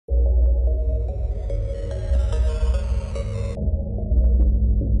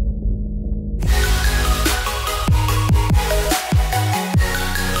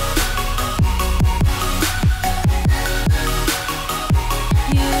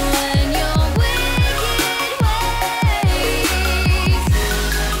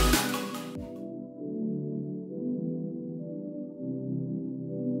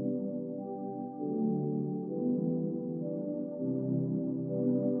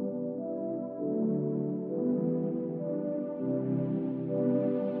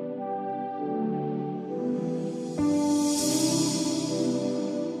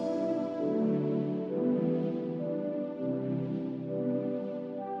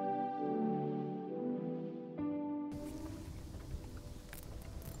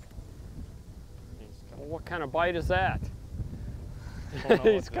what kind of bite is that?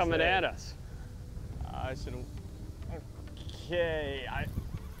 He's coming at us. I should. Okay,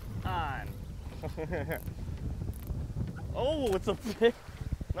 on. Oh, it's a big,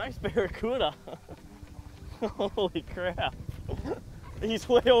 nice barracuda. Holy crap! He's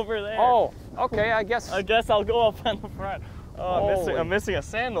way over there. Oh, okay. I guess I'll go up on the front. Oh, I'm missing a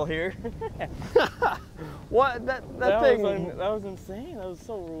sandal here. What? That thing? That was insane. That was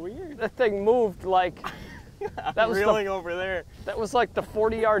so weird. That thing moved like. That was reeling over there. That was like the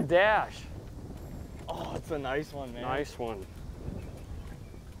 40-yard dash. Oh, it's a nice one, man. Nice one.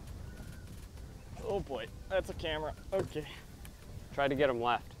 Oh boy, that's a camera. Okay. Try to get him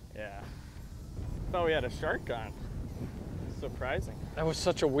left. Yeah. Thought we had a shark on. Surprising. That was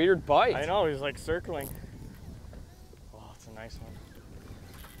such a weird bite. I know, he's like circling. Oh, it's a nice one.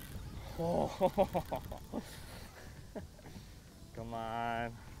 Oh. Come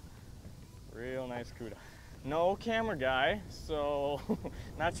on. Real nice cuda. No camera guy, so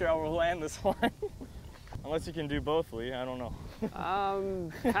not sure how we'll land this one. Unless you can do both, Lee, I don't know.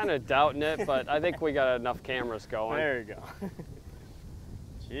 Kind of doubting it, but I think we got enough cameras going. There you go.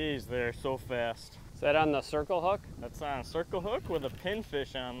 Jeez, they're so fast. Is that on the circle hook? That's on a circle hook with a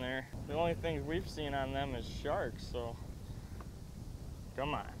pinfish on there. The only things we've seen on them is sharks, so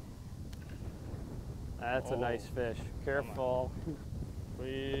come on. That's a nice fish. Careful.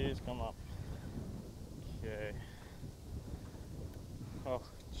 Please come up. Okay. Oh,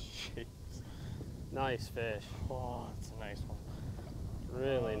 jeez. Nice fish. Oh, it's a nice one.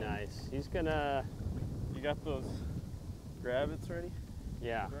 Really nice. He's gonna... You got those rabbits ready?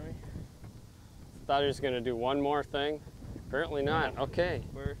 Yeah. For me? Thought he was gonna do one more thing. Apparently not. Okay.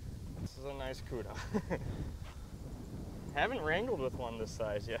 This is a nice cuda. Haven't wrangled with one this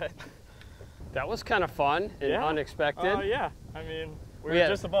size yet. That was kind of fun and unexpected. Oh, yeah. I mean, we were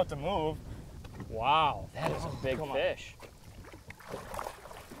just about to move. Wow, that is a big fish.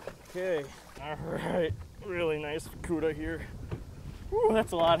 Okay, all right. Really nice cuda here. Woo,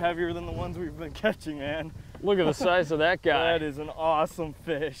 that's a lot heavier than the ones we've been catching, man. Look at the size of that guy. That is an awesome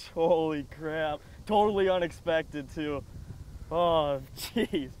fish. Holy crap. Totally unexpected, too. Oh,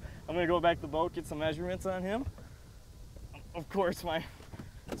 jeez. I'm going to go back to the boat, get some measurements on him. Of course,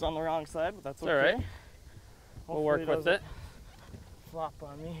 it's on the wrong side, but that's okay. All right. We'll work with it. Flop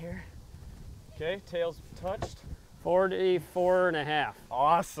on me here. Okay, tail's touched. 44.5.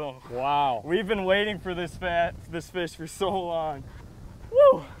 Awesome. Wow. We've been waiting for this fish for so long.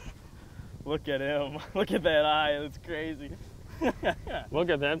 Woo! Look at him. Look at that eye. That's crazy. Look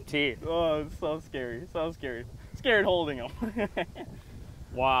at them teeth. Oh, it's so scary. So scary. Scared holding him.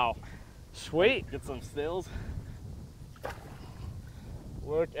 Wow. Sweet. Get some stills.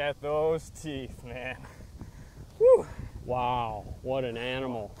 Look at those teeth, man. Woo! Wow. What an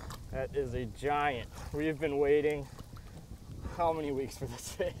animal. That is a giant. We've been waiting how many weeks for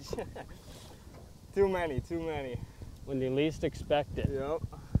this fish? Too many. When you least expect it. Yep.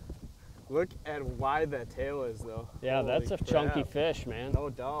 Look at how wide that tail is, though. Yeah, that's a chunky fish, man. No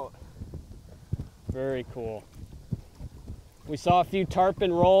doubt. Very cool. We saw a few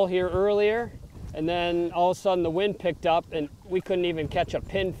tarpon roll here earlier, and then all of a sudden the wind picked up, and we couldn't even catch a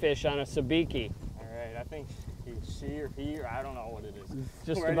pinfish on a sabiki. All right, I think she or he, or I don't know what it is.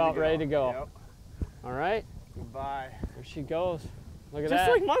 Just about ready to go. Yep. All right. Goodbye. There she goes. Look at Just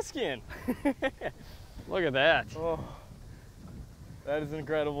that. like Musky. Look at that. Oh, that is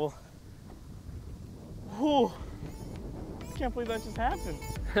incredible. Whew. Can't believe that just happened.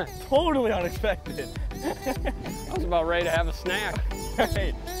 Totally unexpected. I was about ready to have a snack.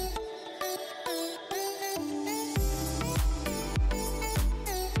 Right.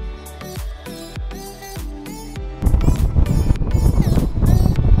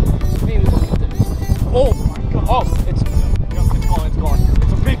 Oh my God. Oh, it's gone.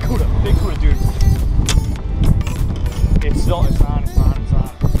 It's a big cuda, dude. It's on.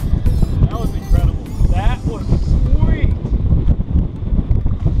 That was incredible. That was sweet.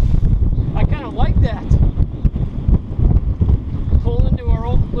 I kind of like that. Pull into our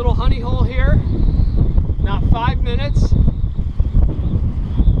old little honey hole here. Not 5 minutes.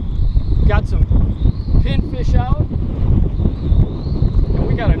 Got some pinfish out. And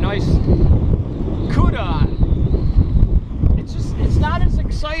we got a nice cuda on. It's not as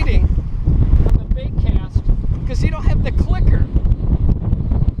exciting on the bait cast because you don't have the clicker.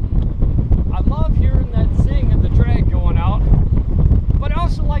 I love hearing that zing of the drag going out, but I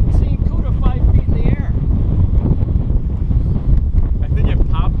also like seeing cuda 5 feet in the air. I think it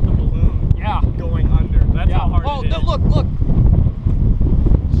popped the balloon. Yeah. Going under. That's how hard it is. Oh, look.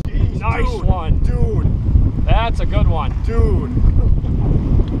 Jeez, Nice one. Dude. That's a good one. Dude.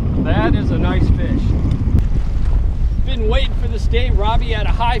 That is a nice fish. been waiting for this day. Robbie had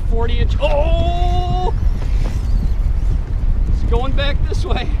a high 40-inch. Oh! It's going back this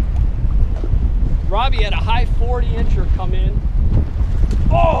way. Robbie had a high 40-incher come in.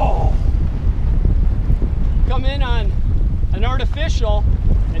 Oh! Come in on an artificial,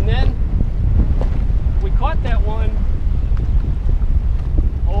 and then we caught that one.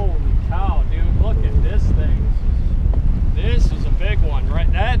 Holy cow, dude, look at this thing. This is a big one, right?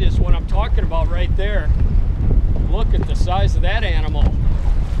 That is what I'm talking about right there. Look at the size of that animal.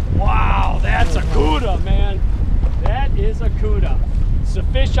 Wow, that's a cuda, man. That is a cuda. It's the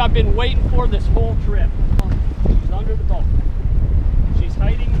fish I've been waiting for this whole trip. She's under the boat. She's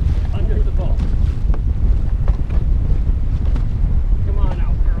hiding under the boat. Come on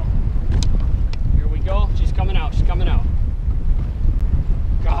out, girl. Here we go. She's coming out. She's coming out.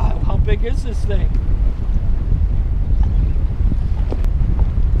 God, how big is this thing?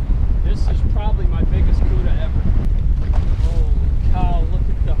 This is probably my biggest cuda ever. Holy cow, look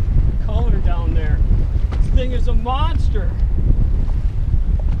at the color down there. This thing is a monster.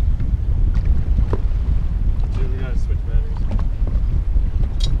 Dude, we gotta switch batteries.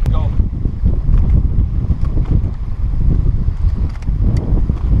 Go.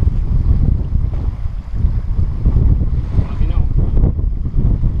 Let me know.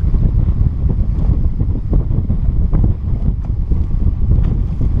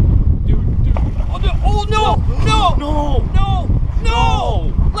 Dude. Oh no! No! No! No!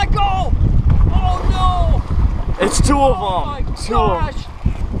 No! Let go! Oh no! It's two of them. Oh my Two of them. gosh!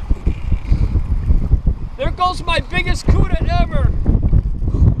 There goes my biggest cuda ever!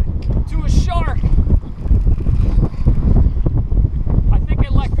 To a shark! I think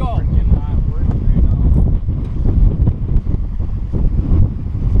it let go.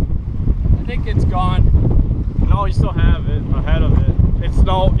 I think it's gone. No, you still have it ahead of it.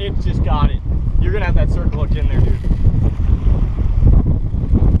 It just got it. You're gonna have that circle hook in there, dude.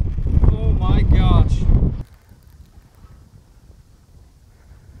 Oh my gosh.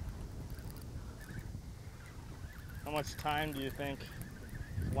 How much time do you think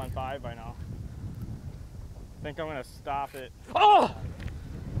went by now? I think I'm gonna stop it. Oh!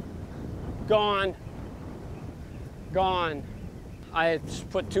 Gone. Gone. I had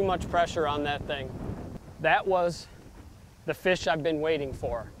put too much pressure on that thing. That was the fish I've been waiting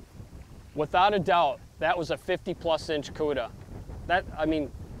for. Without a doubt, that was a 50+ inch cuda. That, I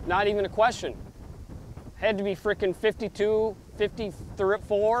mean, not even a question. Had to be freaking 52,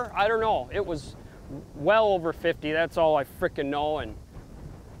 54, I don't know. It was well over 50, that's all I freaking know. And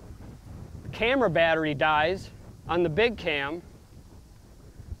the camera battery dies on the big cam.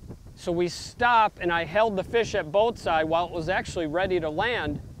 So we stop and I held the fish at boat side while it was actually ready to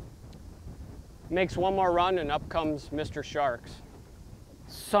land. Makes one more run and up comes Mr. Sharks.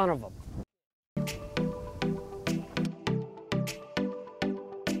 Son of a...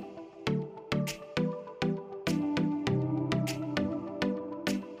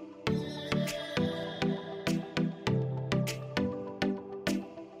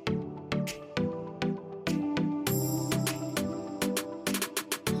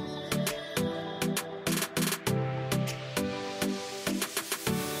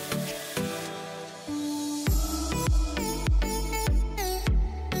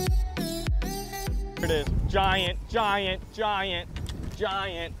 Here it is. Giant, giant, giant,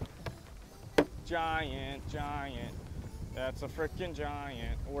 giant, giant, giant. That's a freaking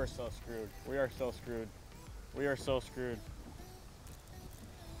giant. We're so screwed. We are so screwed. We are so screwed.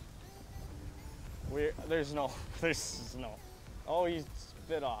 There's no. Oh, he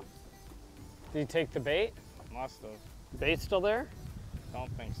spit off. Did he take the bait? Must have. Bait still there?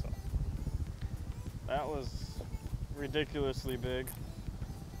 Don't think so. That was ridiculously big.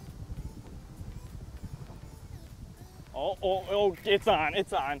 Oh, it's on,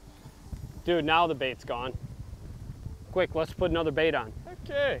 it's on. Dude, now the bait's gone. Quick, let's put another bait on.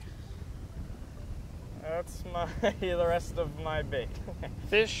 Okay. That's the rest of my bait.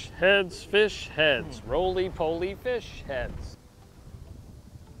 Fish heads, roly-poly fish heads.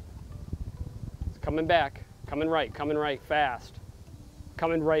 It's coming back, coming right, fast.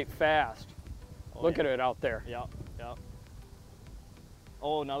 Coming right fast. Oh, Look yeah. at it out there. Yep.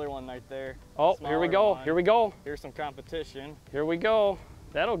 Oh, another one right there. Oh, Smaller here we go, one. here we go. Here's some competition. Here we go.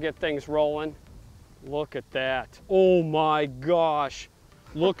 That'll get things rolling. Look at that. Oh my gosh.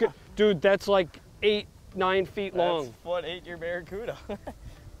 Look at, dude, that's like 8-9 feet long. That's what ate your barracuda.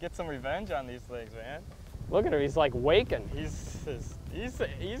 Get some revenge on these things, man. Look at him, he's like waking. He's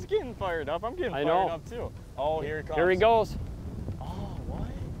getting fired up. I'm getting fired up too. Oh, here it comes. Here he goes. Oh,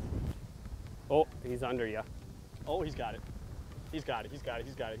 what? Oh, he's under you. Oh, he's got it. He's got it.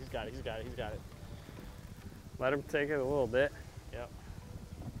 Let him take it a little bit. Yep.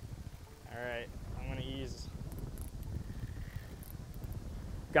 All right, I'm gonna ease.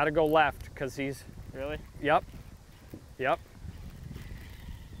 Got to go left because he's. Really? Yep. Yep.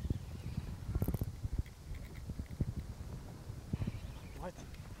 What?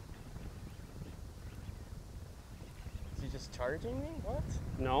 Is he just charging me? What?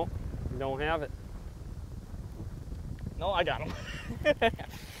 No, you don't have it. No, I got him.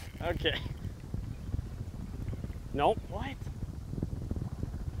 Okay. Nope. What?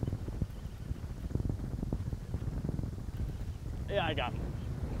 Yeah, I got him.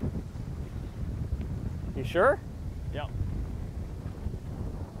 You sure? Yep.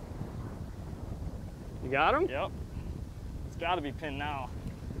 You got him? Yep. It's got to be pinned now.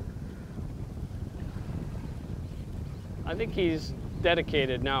 I think he's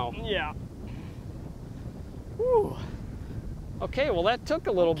dedicated now. Yeah. Whew. Okay, well that took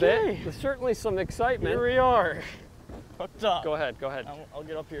a little Okay. bit. There's certainly some excitement. Here we are. Hooked up. Go ahead, go ahead. I'll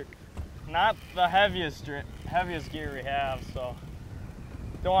get up here. Not the heaviest gear we have, so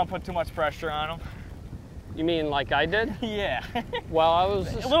don't want to put too much pressure on him. You mean like I did? Yeah. Well, I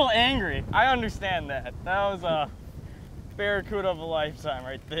was A little angry. I understand that. That was a barracuda of a lifetime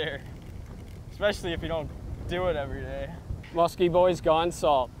right there. Especially if you don't do it every day. Musky boy's gone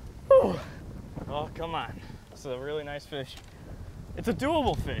salt. Whew. Oh, come on. It's a really nice fish. It's a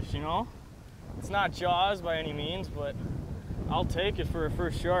doable fish, you know? It's not Jaws by any means, but I'll take it for a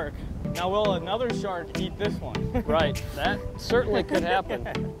first shark. Now, will another shark eat this one? Right, that certainly could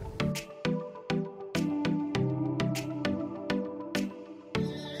happen.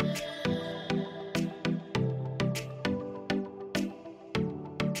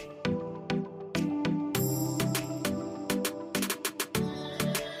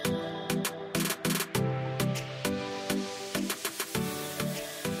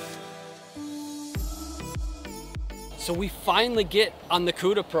 So we finally get on the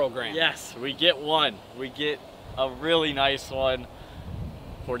CUDA program. Yes, we get one. We get a really nice one.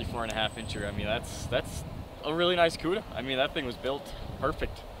 44.5 incher. I mean, that's a really nice CUDA. I mean, that thing was built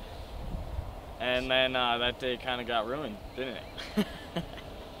perfect. And then that day kind of got ruined, didn't it?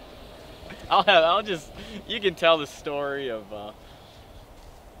 I'll just, you can tell the story of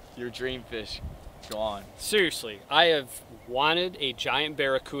your dream fish gone. Seriously, I have wanted a giant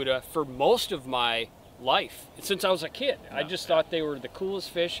barracuda for most of my life since I was a kid. Yeah. I just thought they were the coolest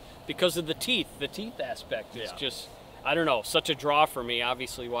fish because of the teeth aspect. It's just, I don't know, such a draw for me.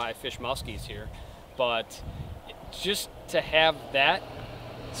 Obviously why I fish muskies here, but just to have that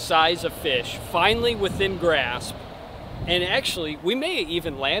size of fish finally within grasp, and actually we may have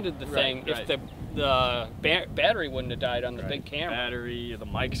even landed the thing if the battery wouldn't have died on the big camera. Battery, the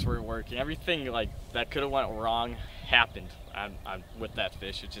mics weren't working, everything like that could have went wrong happened with that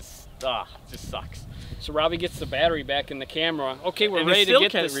fish. It just sucks. So Robbie gets the battery back in the camera. Okay, we're and ready it still to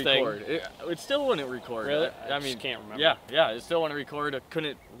get can't this record. thing. It still wouldn't record. Really? I mean, can't remember. Yeah, it still wouldn't record. It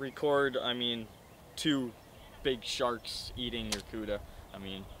couldn't record. I mean, 2 big sharks eating your CUDA. I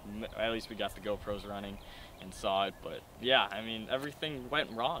mean, at least we got the GoPros running and saw it. But yeah, I mean, everything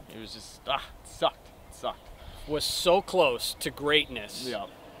went wrong. It was just it sucked. It sucked. Was so close to greatness. Yeah.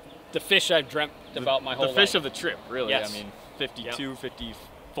 The fish I've dreamt about my whole life. The fish of the trip, really. Yes. I mean, 52,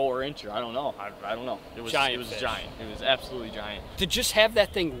 54 incher. I don't know. I don't know. It was giant. It was fish. giant. It was absolutely giant. To just have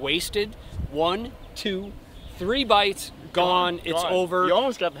that thing wasted, 1, 2, 3 bites, gone. It's over. You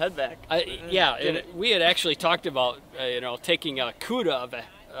almost got the head back. Yeah, and we had actually talked about taking a CUDA of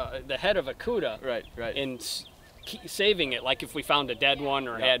the head of a CUDA, right, and saving it, like if we found a dead one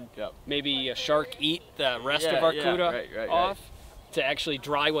or had maybe a shark eat the rest of our CUDA off. To actually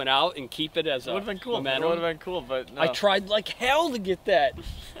dry one out and keep it as a would have been cool. momentum. It would have been cool, but no. I tried like hell to get that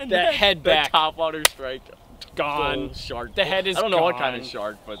head back. That topwater strike gone. Shark. The head is I don't know gone. what kind of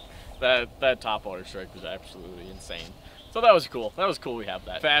shark, but that topwater strike was absolutely insane. So that was cool. That was cool. We have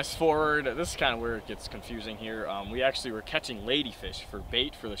that. Fast forward. This is kind of where it gets confusing here. We actually were catching ladyfish for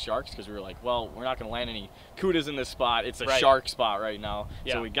bait for the sharks because we were like, well, we're not going to land any CUDAs in this spot. It's a shark spot right now.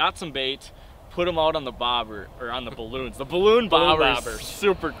 Yeah. So we got some bait. Put them out on the bobber, or on the balloons. The balloon bobbers,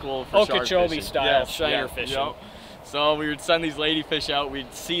 super cool for shark fishing. Okeechobee style shiner fishing. Yep. So we would send these ladyfish out.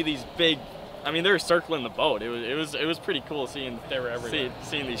 We'd see these big, I mean, they were circling the boat. It was pretty cool seeing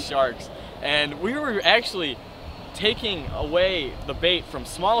seeing these sharks. And we were actually taking away the bait from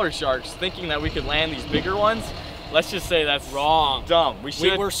smaller sharks, thinking that we could land these bigger ones. Let's just say that's wrong. Dumb.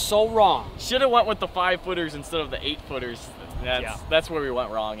 We were so wrong. Should have went with the 5-footers instead of the 8-footers. That's where we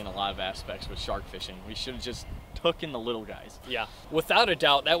went wrong in a lot of aspects with shark fishing. We should have just took in the little guys. Yeah. Without a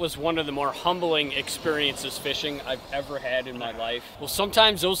doubt, that was one of the more humbling experiences fishing I've ever had in my life. Well,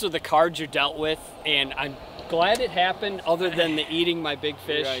 sometimes those are the cards you're dealt with, and I'm glad it happened other than the eating my big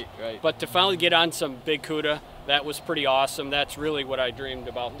fish. Right. But to finally get on some big cuda, that was pretty awesome. That's really what I dreamed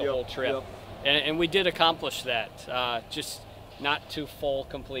about the whole trip. Yep. And we did accomplish that, just not to full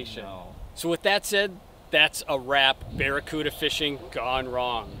completion. No. So with that said, that's a wrap. Barracuda fishing gone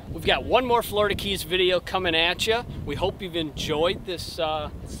wrong. We've got one more Florida Keys video coming at you. We hope you've enjoyed this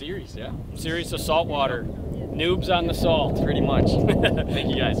series of saltwater. Noobs on the salt. Pretty much. Thank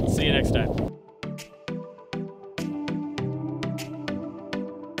you guys. See you next time.